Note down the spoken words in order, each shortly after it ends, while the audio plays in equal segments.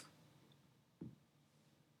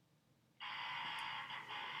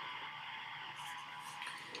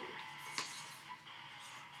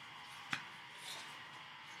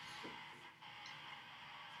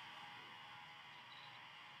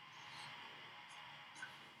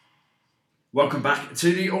Welcome back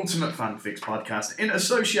to the Ultimate Fan Fix podcast in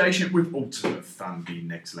association with Ultimate Fan, the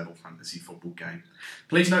next level fantasy football game.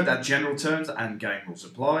 Please note that general terms and game rules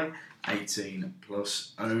apply, 18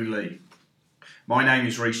 plus only. My name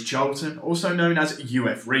is Reece Charlton, also known as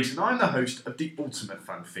UF Reece, and I'm the host of the Ultimate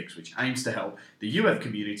Fan Fix, which aims to help the UF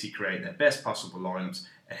community create their best possible lineups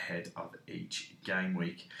ahead of each game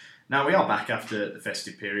week. Now, we are back after the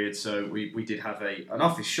festive period, so we did have an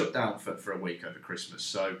office shutdown for a week over Christmas.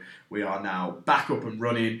 So we are now back up and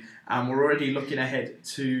running, and we're already looking ahead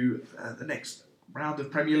to the next round of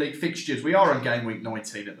Premier League fixtures. We are on game week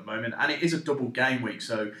 19 at the moment, and it is a double game week,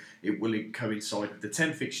 so it will coincide with the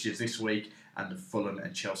 10 fixtures this week and the Fulham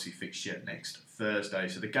and Chelsea fixture next Thursday.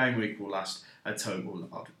 So the game week will last a total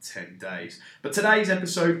of 10 days. But today's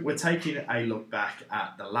episode, we're taking a look back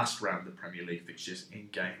at the last round of Premier League fixtures in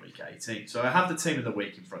game week 18. So I have the team of the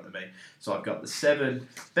week in front of me. So I've got the 7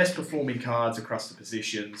 best performing cards across the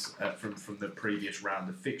positions from the previous round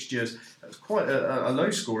of fixtures. It was quite a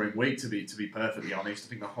low scoring week, to be perfectly honest. I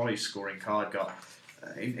think the highest scoring card got,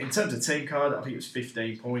 in terms of team card, I think it was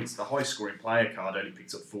 15 points. The high scoring player card only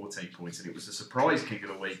picked up 14 points, and it was a surprise king of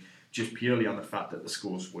the week, just purely on the fact that the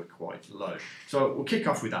scores were quite low. So we'll kick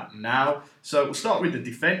off with that now. So we'll start with the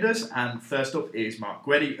defenders, and first up is Mark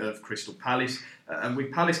Guedes of Crystal Palace. And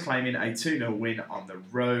with Palace claiming a 2-0 win on the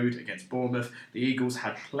road against Bournemouth, the Eagles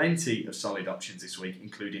had plenty of solid options this week,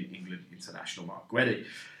 including England international Mark Guedes.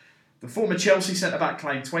 The former Chelsea centre-back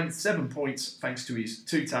claimed 27 points thanks to his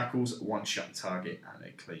 2 tackles, 1 shot on target and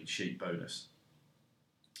a clean sheet bonus.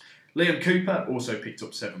 Liam Cooper also picked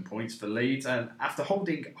up 7 points for Leeds, and after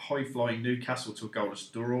holding high-flying Newcastle to a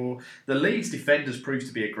goalless draw, the Leeds defenders proved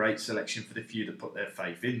to be a great selection for the few that put their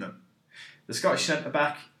faith in them. The Scottish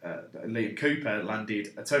centre-back, Liam Cooper,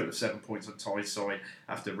 landed a total of 7 points on Tyneside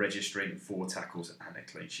after registering 4 tackles and a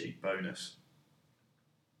clean sheet bonus.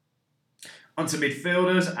 On to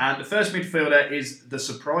midfielders, and the first midfielder is the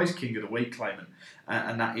surprise king of the week claimant,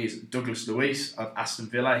 and that is Douglas Luiz of Aston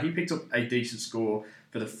Villa. He picked up a decent score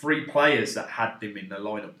for the 3 players that had him in the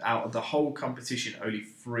lineup. Out of the whole competition, only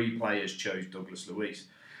 3 players chose Douglas Luiz.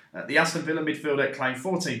 The Aston Villa midfielder claimed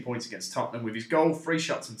 14 points against Tottenham with his goal, 3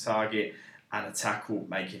 shots on target and a tackle,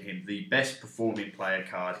 making him the best performing player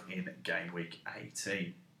card in game week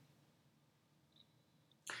 18.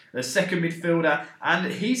 The second midfielder,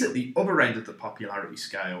 and he's at the other end of the popularity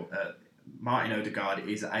scale, Martin Odegaard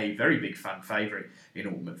is a very big fan favourite in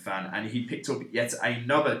Ultimate Fan, and he picked up yet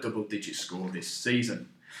another double-digit score this season.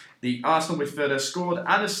 The Arsenal midfielder scored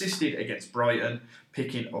and assisted against Brighton,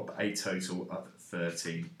 picking up a total of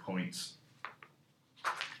 13 points.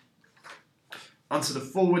 Onto the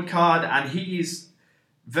forward card, and he is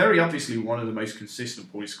very obviously one of the most consistent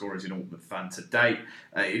point scorers in Ultimate Fan to date.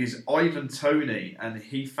 It is Ivan Toney, and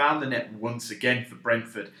he found the net once again for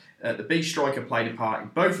Brentford. The B striker played a part in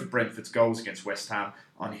both of Brentford's goals against West Ham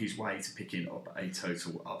on his way to picking up a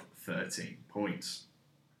total of 13 points.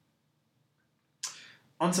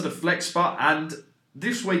 Onto the flex spot, and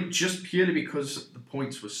this week, just purely because the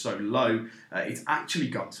points were so low, it's actually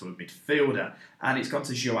gone to a midfielder, and it's gone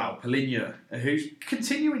to João Palhinha, who's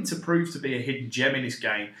continuing to prove to be a hidden gem in this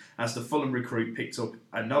game as the Fulham recruit picked up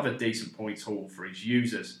another decent points haul for his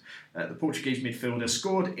users. The Portuguese midfielder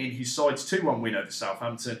scored in his side's 2-1 win over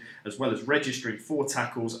Southampton, as well as registering 4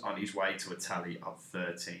 tackles on his way to a tally of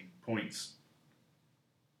 13 points.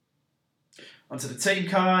 Onto the team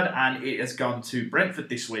card, and it has gone to Brentford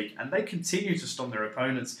this week, and they continue to stun their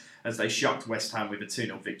opponents as they shocked West Ham with a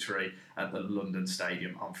 2-0 victory at the London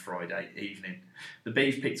Stadium on Friday evening. The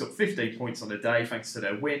Bees picked up 15 points on the day thanks to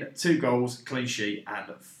their win, 2 goals, clean sheet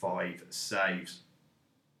and 5 saves.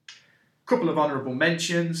 Couple of honourable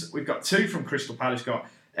mentions. We've got 2 from Crystal Palace, got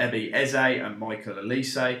Ebi Eze and Michael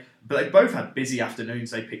Elise, but they both had busy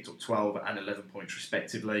afternoons. They picked up 12 and 11 points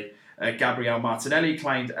respectively. Gabriel Martinelli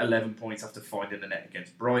claimed 11 points after finding the net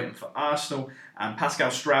against Brighton for Arsenal, and Pascal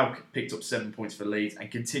Struijk picked up 7 points for Leeds and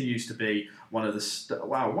continues to be one of the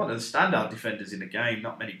standout defenders in the game.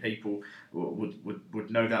 Not many people would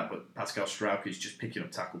know that, but Pascal Struijk is just picking up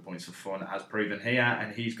tackle points for fun, as proven here,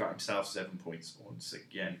 and he's got himself 7 points once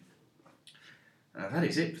again. That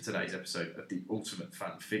is it for today's episode of the Ultimate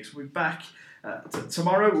Fan Fix. We'll be back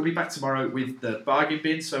tomorrow. We'll be back tomorrow with the bargain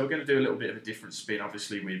bin. So we're going to do a little bit of a different spin,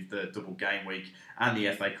 obviously, with the double game week and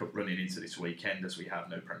the FA Cup running into this weekend, as we have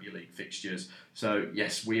no Premier League fixtures. So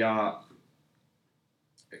yes, we are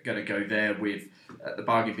going to go there with the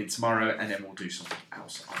bargain bin tomorrow, and then we'll do something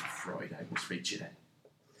else on Friday. We'll speak to you then.